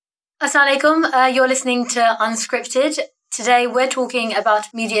Assalamu alaikum. You're listening to Unscripted. Today we're talking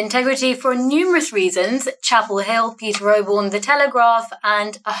about media integrity for numerous reasons. Chapel Hill, Peter Oborne, The Telegraph,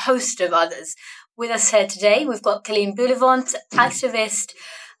 and a host of others. With us here today, we've got Kaleem Boulevant, activist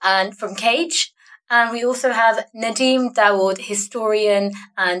and from Cage. And we also have Nadeem Dawood, historian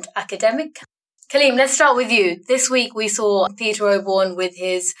and academic. Kaleem, let's start with you. This week we saw Peter Oborne with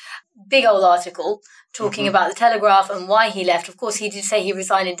his big old article talking about the Telegraph and why he left. Of course, he did say he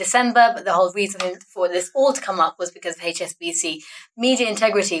resigned in December, but the whole reason for this all to come up was because of HSBC. Media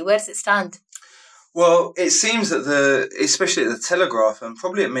integrity, where does it stand? Well, it seems that especially at the Telegraph and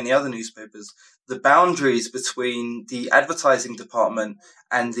probably at many other newspapers, the boundaries between the advertising department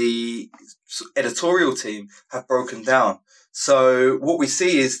and the editorial team have broken down. So what we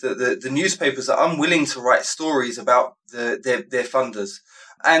see is that the newspapers are unwilling to write stories about their funders.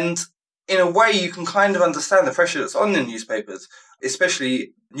 And in a way, you can kind of understand the pressure that's on the newspapers,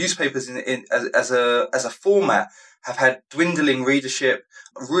 especially newspapers as a format have had dwindling readership,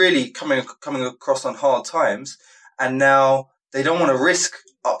 really coming across on hard times, and now they don't want to risk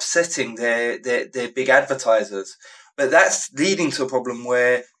upsetting their big advertisers. But that's leading to a problem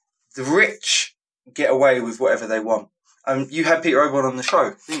where the rich get away with whatever they want. You had Peter Oborne on the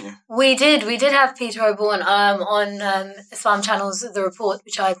show, didn't you? We did have Peter Oborne on Islam Channel's The Report,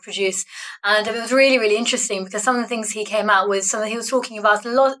 which I produced, and it was really, really interesting because some of the things he came out with, he was talking about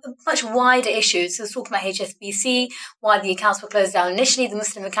much wider issues. He was talking about HSBC, why the accounts were closed down initially, the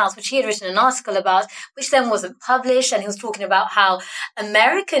Muslim accounts, which he had written an article about, which then wasn't published, and he was talking about how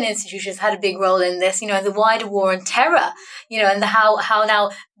American institutions had a big role in this, the wider war on terror, and how now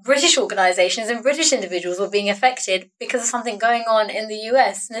British organisations and British individuals were being affected because of something going on in the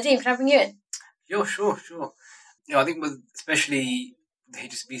US. Nadeem, can I bring you in? Yeah, sure. I think with especially the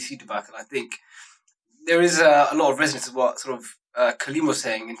HSBC debacle, I think there is a lot of resonance of what sort of Kaleem was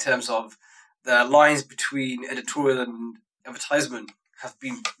saying in terms of the lines between editorial and advertisement have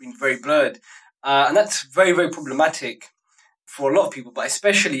been very blurred. And that's very, very problematic for a lot of people, but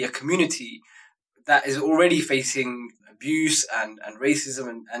especially a community that is already facing abuse and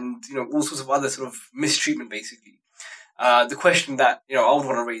racism and all sorts of other sort of mistreatment, basically. The question that, I would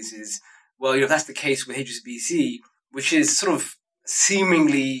want to raise is, well, if that's the case with HSBC, which is sort of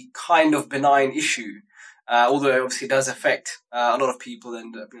seemingly kind of benign issue, although obviously it does affect a lot of people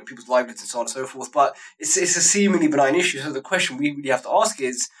and people's livelihoods and so on and so forth, but it's a seemingly benign issue. So the question we really have to ask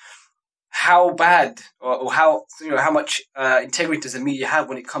is, how bad or how much integrity does the media have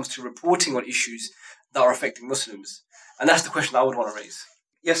when it comes to reporting on issues that are affecting Muslims? And that's the question I would want to raise.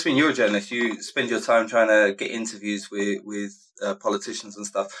 Yasmin, you're a journalist. You spend your time trying to get interviews with politicians and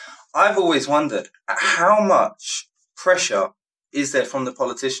stuff. I've always wondered how much pressure is there from the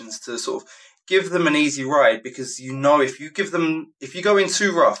politicians to sort of give them an easy ride, because if you go in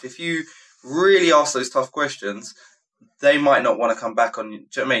too rough, if you really ask those tough questions, they might not want to come back on you. Do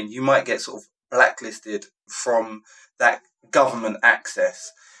you know what I mean? You might get sort of blacklisted from that government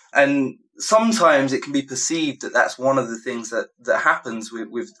access. And sometimes it can be perceived that that's one of the things that happens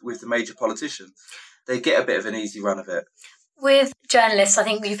with the major politicians. They get a bit of an easy run of it. With journalists, I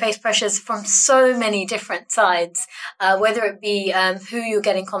think you face pressures from so many different sides, whether it be who you're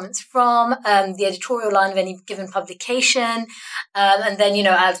getting comments from, the editorial line of any given publication, and then,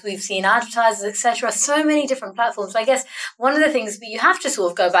 as we've seen, advertisers, etc. So many different platforms. So I guess one of the things that you have to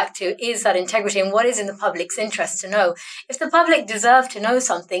sort of go back to is that integrity and what is in the public's interest to know. If the public deserve to know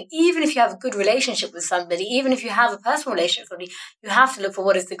something, even if you have a good relationship with somebody, even if you have a personal relationship with somebody, you have to look for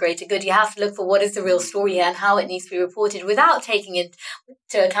what is the greater good. You have to look for what is the real story here and how it needs to be reported without taking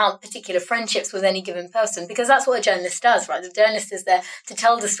into account particular friendships with any given person, because that's what a journalist does, right? The journalist is there to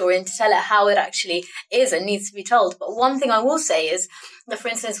tell the story and to tell it how it actually is and needs to be told. But one thing I will say is that, for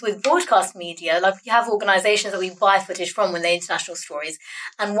instance, with broadcast media, like you have organisations that we buy footage from when they're international stories.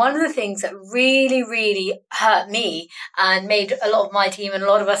 And one of the things that really, really hurt me and made a lot of my team and a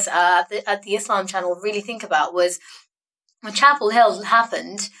lot of us at the Islam Channel really think about was when Chapel Hill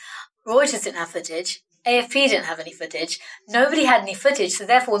happened, Reuters didn't have footage. AFP didn't have any footage. Nobody had any footage. So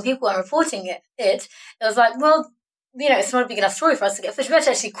therefore, when people were reporting it was like, well, it's not a big enough story for us to get footage. We had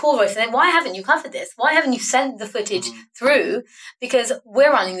to actually call Reuters and say, why haven't you covered this? Why haven't you sent the footage through? Because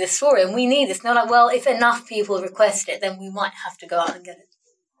we're running this story and we need this. And they're like, well, if enough people request it, then we might have to go out and get it.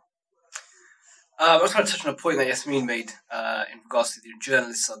 I was going to touch on a point that Yasmin made in regards to the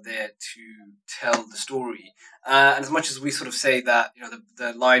journalists are there to tell the story. And as much as we sort of say that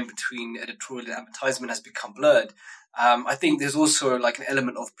the line between editorial and advertisement has become blurred, I think there's also like an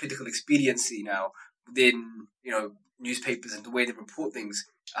element of political expediency now within newspapers and the way they report things.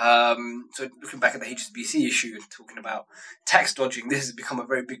 So looking back at the HSBC issue and talking about tax dodging, this has become a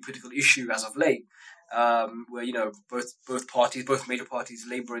very big political issue as of late, where both parties, both major parties,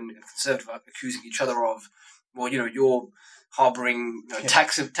 Labour and Conservative, are accusing each other of, well, you're harboring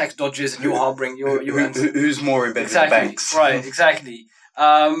tax dodgers, and you're harboring who's more embedded in the banks, right? Exactly.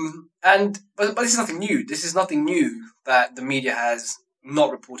 But this is nothing new. This is nothing new that the media has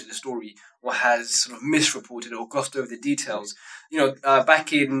not reported a story or has sort of misreported or glossed over the details.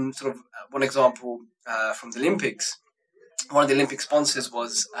 Back in sort of one example from the Olympics, one of the Olympic sponsors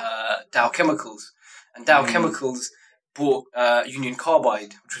was Dow Chemicals, and Dow Chemicals bought Union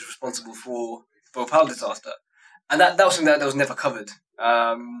Carbide, which was responsible for the Bhopal disaster, and that was something that was never covered.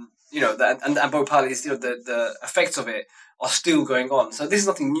 And Bhopal is the effects of it are still going on. So this is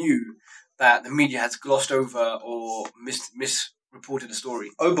nothing new that the media has glossed over or misreported a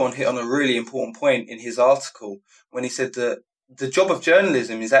story. Obon hit on a really important point in his article when he said that the job of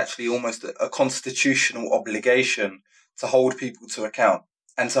journalism is actually almost a constitutional obligation to hold people to account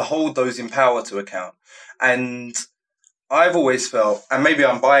and to hold those in power to account. And I've always felt, and maybe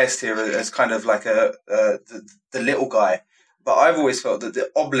I'm biased here as kind of like the little guy, but I've always felt that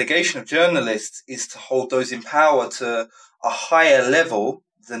the obligation of journalists is to hold those in power to a higher level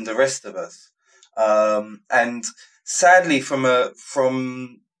than the rest of us. And sadly,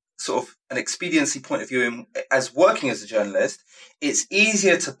 from sort of an expediency point of view, as working as a journalist, it's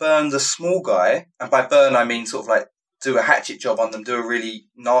easier to burn the small guy. And by burn, I mean sort of like do a hatchet job on them, do a really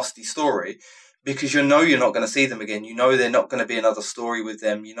nasty story, because you're not going to see them again. They're not going to be another story with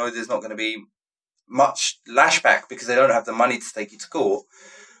them. There's not going to be much lashback because they don't have the money to take you to court,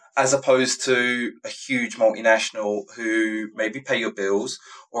 as opposed to a huge multinational who maybe pay your bills,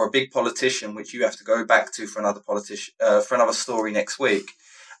 or a big politician which you have to go back to for another story next week.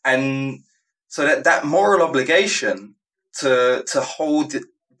 And so that moral obligation to hold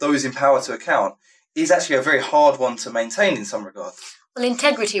those in power to account is actually a very hard one to maintain in some regards. Well,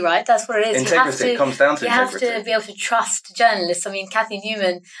 integrity, right? That's what it is. Integrity, it comes down to integrity. You have to be able to trust journalists. I mean, Cathy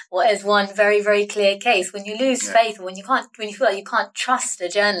Newman is one very, very clear case. When you lose faith, or when you feel like you can't trust a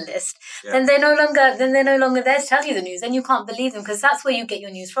journalist, then they're no longer there to tell you the news. Then you can't believe them, because that's where you get your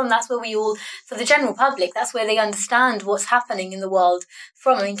news from. That's where for the general public, that's where they understand what's happening in the world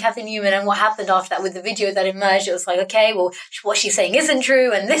from. I mean, Cathy Newman and what happened after that with the video that emerged, it was like, okay, well, what she's saying isn't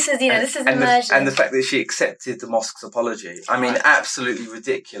true, and this is emerging. And the fact that she accepted the mosque's apology, I mean, absolutely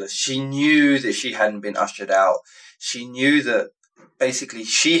ridiculous. She knew that she hadn't been ushered out. She knew that basically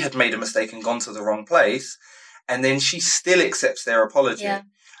she had made a mistake and gone to the wrong place, and then she still accepts their apology. Yeah.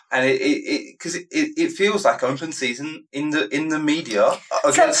 And it feels like open season in the media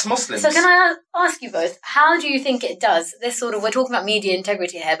against Muslims. So can I ask you both, how do you think it does this sort of, we're talking about media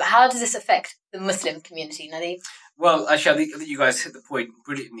integrity here, but how does this affect the Muslim community, Nadeem? Well, actually, I think you guys hit the point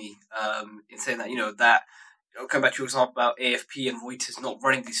brilliantly in saying that, come back to your example about AFP and Reuters not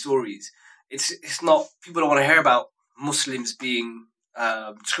running these stories. It's not, people don't want to hear about Muslims being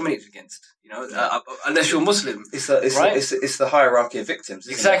discriminated against, unless you're Muslim. It's the hierarchy of victims,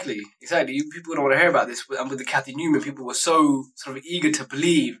 isn't Exactly. People don't want to hear about this. And with the Cathy Newman, people were so sort of eager to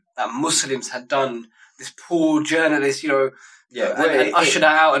believe that Muslims had done this poor journalist, and ushered her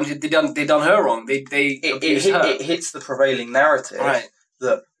out, and they done her wrong. They abused her. It hits the prevailing narrative, right?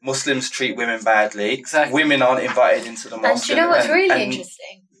 That Muslims treat women badly. Exactly. Women aren't invited into the mosque. And do you know what's really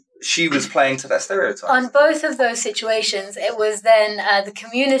interesting? She was playing to that stereotype. On both of those situations, it was then the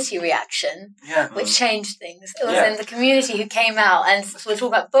community reaction which changed things. It was then the community who came out, and so we'll talk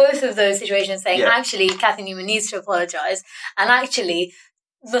about both of those situations, saying actually Cathy Newman needs to apologise, and actually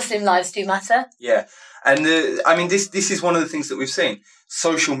Muslim lives do matter. Yeah, and this is one of the things that we've seen: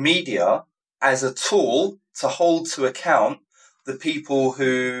 social media as a tool to hold to account the people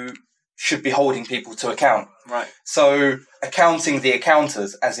who should be holding people to account. Right. So accounting the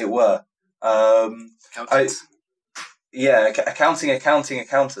accounters, as it were. Accountants. Accounting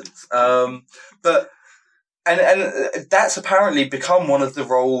accountants. But that's apparently become one of the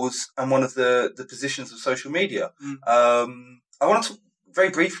roles and one of the positions of social media. I want to talk very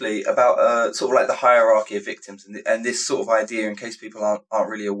briefly about sort of like the hierarchy of victims and this sort of idea, in case people aren't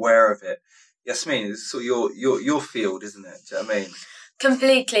really aware of it. Yasmin, it's sort of your field, isn't it? Do you know what I mean?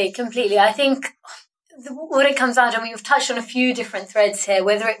 Completely. I think what it comes down to, we've touched on a few different threads here,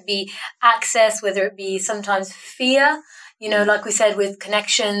 whether it be access, whether it be sometimes fear, like we said, with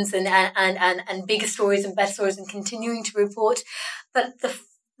connections and bigger stories and better stories and continuing to report. But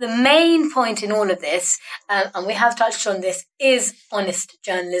the main point in all of this, and we have touched on this, is honest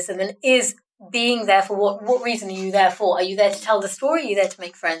journalism and is being there for what reason are you there for? Are you there to tell the story? Are you there to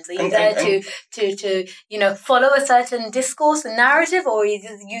make friends? Are you there to follow a certain discourse and narrative, or are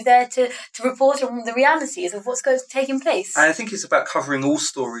you there to report on the realities of what's taking place? And I think it's about covering all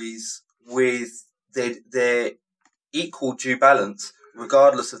stories with their equal due balance,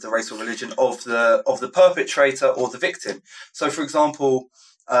 regardless of the race or religion of the perpetrator or the victim. So, for example,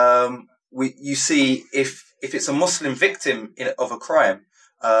 you see if it's a Muslim victim of a crime,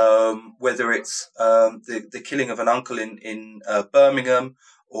 whether it's the killing of an uncle in Birmingham,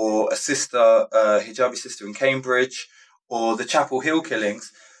 or a sister, hijabi sister in Cambridge, or the Chapel Hill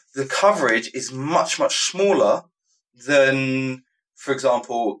killings, the coverage is much, much smaller than, for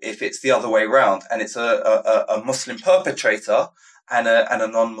example, if it's the other way around and it's a Muslim perpetrator and a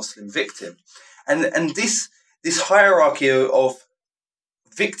non-Muslim victim. And this hierarchy of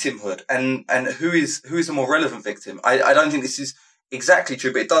victimhood and who is a more relevant victim, I don't think this is exactly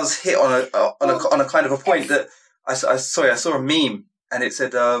true, but it does hit on a kind of a point that I saw a meme, and it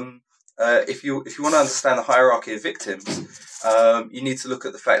said if you want to understand the hierarchy of victims, you need to look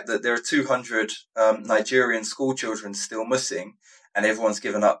at the fact that there are 200 Nigerian school children still missing, and everyone's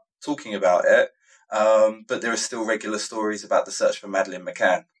given up talking about it. But there are still regular stories about the search for Madeleine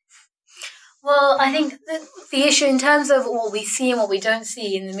McCann. Well, I think the issue in terms of what we see and what we don't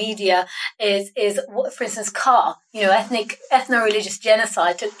see in the media is what, for instance, Car, ethno-religious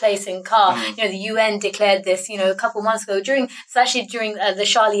genocide took place in Car. Mm. The UN declared this, a couple months ago during the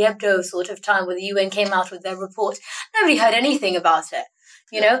Charlie Hebdo sort of time where the UN came out with their report. Nobody heard anything about it.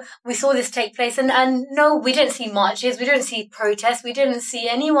 We saw this take place and no, we didn't see marches, we didn't see protests, we didn't see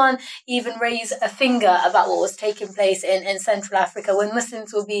anyone even raise a finger about what was taking place in Central Africa when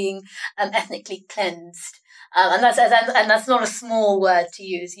Muslims were being ethnically cleansed. And that's not a small word to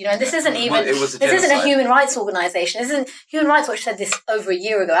use, and this isn't even, this isn't a human rights organization. Human Rights Watch said this over a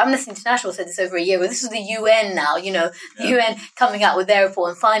year ago. Amnesty International said this over a year ago. This is the UN now, the UN coming out with their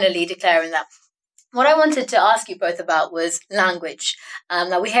report and finally declaring that. What I wanted to ask you both about was language.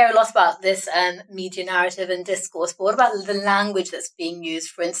 Now, we hear a lot about this media narrative and discourse, but what about the language that's being used?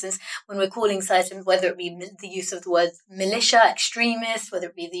 For instance, when we're calling certain, whether it be the use of the word militia, extremist, whether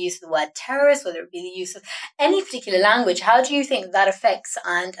it be the use of the word terrorist, whether it be the use of any particular language, how do you think that affects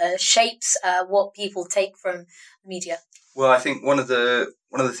and shapes what people take from the media? Well, I think one of the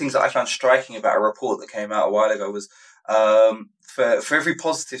things that I found striking about a report that came out a while ago was for every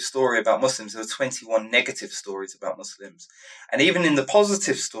positive story about Muslims, there were 21 negative stories about Muslims. And even in the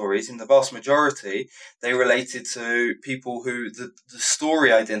positive stories, in the vast majority, they related to people who the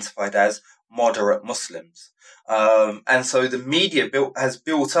story identified as moderate Muslims. And so the media has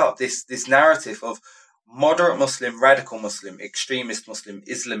built up this narrative of moderate Muslim, radical Muslim, extremist Muslim,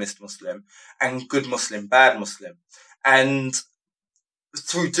 Islamist Muslim, and good Muslim, bad Muslim. And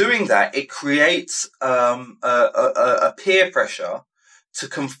through doing that, it creates a peer pressure to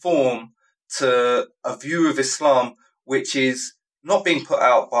conform to a view of Islam which is not being put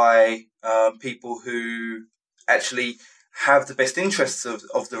out by people who actually have the best interests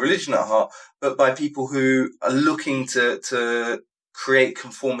of the religion at heart, but by people who are looking to create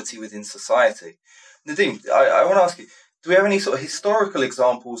conformity within society. Nadeem, I want to ask you, do we have any sort of historical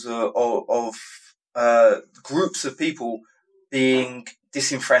examples of groups of people being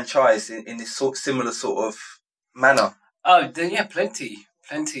disenfranchised in this similar sort of manner? Yeah, plenty.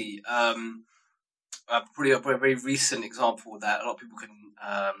 Probably a very recent example that a lot of people can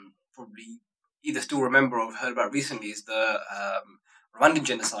probably either still remember or have heard about recently is the Rwandan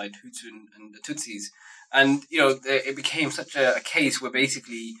genocide, Hutu and the Tutsis. And, it became such a case where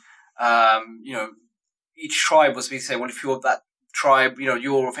basically, each tribe was basically saying, well, if you're that tribe,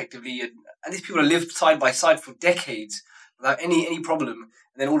 you're effectively, and these people have lived side by side for decades without any problem.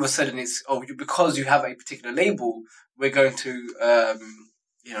 And then all of a sudden it's, because you have a particular label, we're going to,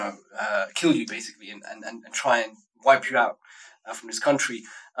 kill you basically and try and wipe you out from this country.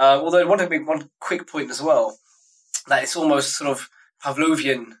 Although I want to make one quick point as well, that it's almost sort of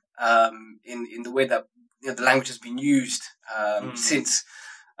Pavlovian in the way that the language has been used since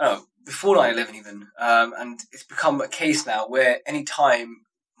before 9/11 even, and it's become a case now where any time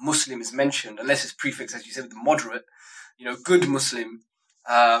Muslim is mentioned, unless it's prefixed, as you said, with the moderate, good Muslim,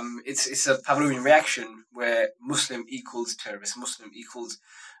 it's a Pavlovian reaction where Muslim equals terrorist, Muslim equals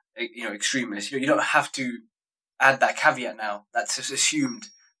extremist. You don't have to add that caveat now. That's just assumed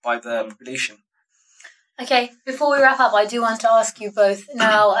by the population. Okay, before we wrap up, I do want to ask you both.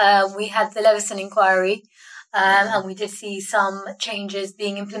 Now, we had the Leveson inquiry, and we did see some changes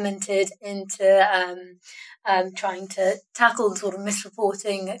being implemented into trying to tackle sort of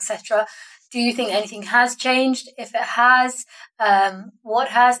misreporting, etc. Do you think anything has changed? If it has, what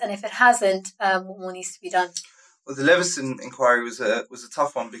has? And if it hasn't, what more needs to be done? Well, the Leveson inquiry was a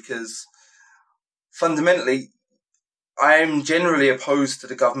tough one because fundamentally, I'm generally opposed to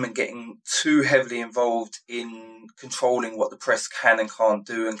the government getting too heavily involved in controlling what the press can and can't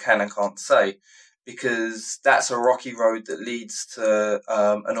do and can and can't say, because that's a rocky road that leads to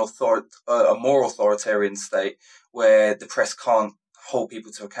a more authoritarian state where the press can't hold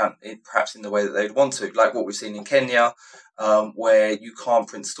people to account, perhaps in the way that they'd want to, like what we've seen in Kenya, where you can't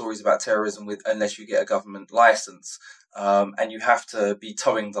print stories about terrorism unless you get a government license, and you have to be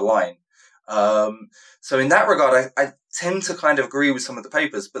towing the line. So in that regard, I tend to kind of agree with some of the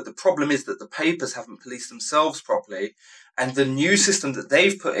papers, but the problem is that the papers haven't policed themselves properly, and the new system that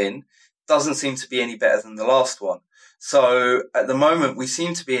they've put in doesn't seem to be any better than the last one. So at the moment, we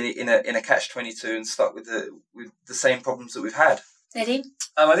seem to be in a catch-22 and stuck with the same problems that we've had. Eddie?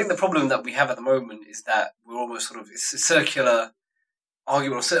 I think the problem that we have at the moment is that we're almost sort of, it's a circular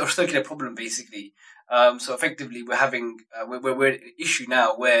argument or circular problem, basically. So effectively, we're having we're at an issue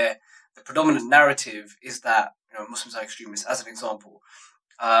now where the predominant narrative is that Muslims are extremists, as an example,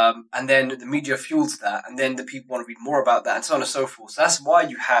 and then the media fuels that, and then the people want to read more about that, and so on and so forth. So that's why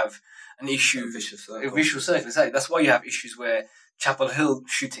you have an issue, a vicious circle. Exactly. That's why you have issues where Chapel Hill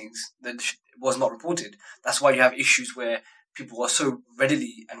shootings that was not reported. That's why you have issues where people are so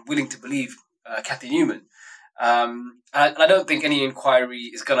readily and willing to believe Kathy Newman. And I don't think any inquiry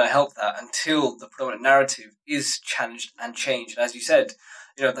is going to help that until the predominant narrative is challenged and changed. And as you said,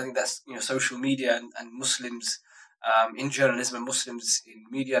 I think that's social media and Muslims in journalism and Muslims in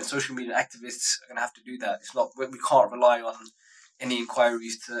media and social media activists are going to have to do that. It's not, we can't rely on any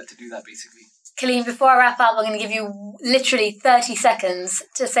inquiries to do that, basically. Kaleem, before I wrap up, I'm going to give you literally 30 seconds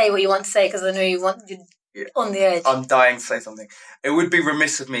to say what you want to say, because I know you're on the edge. I'm dying to say something. It would be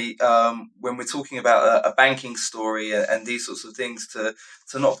remiss of me when we're talking about a banking story and these sorts of things to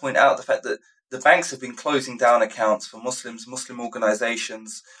not point out the fact that the banks have been closing down accounts for Muslims, Muslim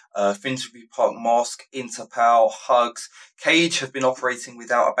organisations, Finsbury Park Mosque, Interpal, Hugs, Cage have been operating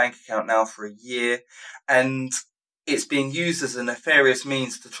without a bank account now for a year, and it's being used as a nefarious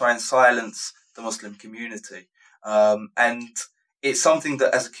means to try and silence the Muslim community. And it's something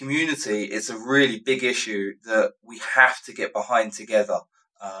that as a community, it's a really big issue that we have to get behind together.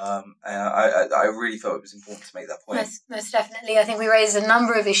 And I really felt it was important to make that point. Most definitely. I think we raised a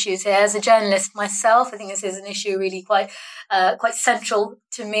number of issues here. As a journalist myself, I think this is an issue really quite central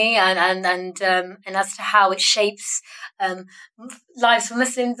to me, and as to how it shapes lives for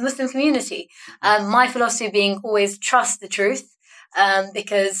the Muslim community. My philosophy being always trust the truth,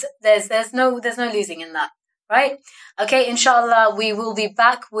 because there's no losing in that. Right? Okay, inshallah, we will be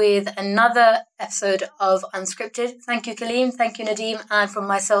back with another episode of Unscripted. Thank you, Kaleem. Thank you, Nadeem. And from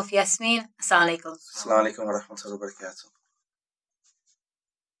myself, Yasmin. Assalamu alaikum. Assalamu alaikum wa rahmatullahi wa barakatuh.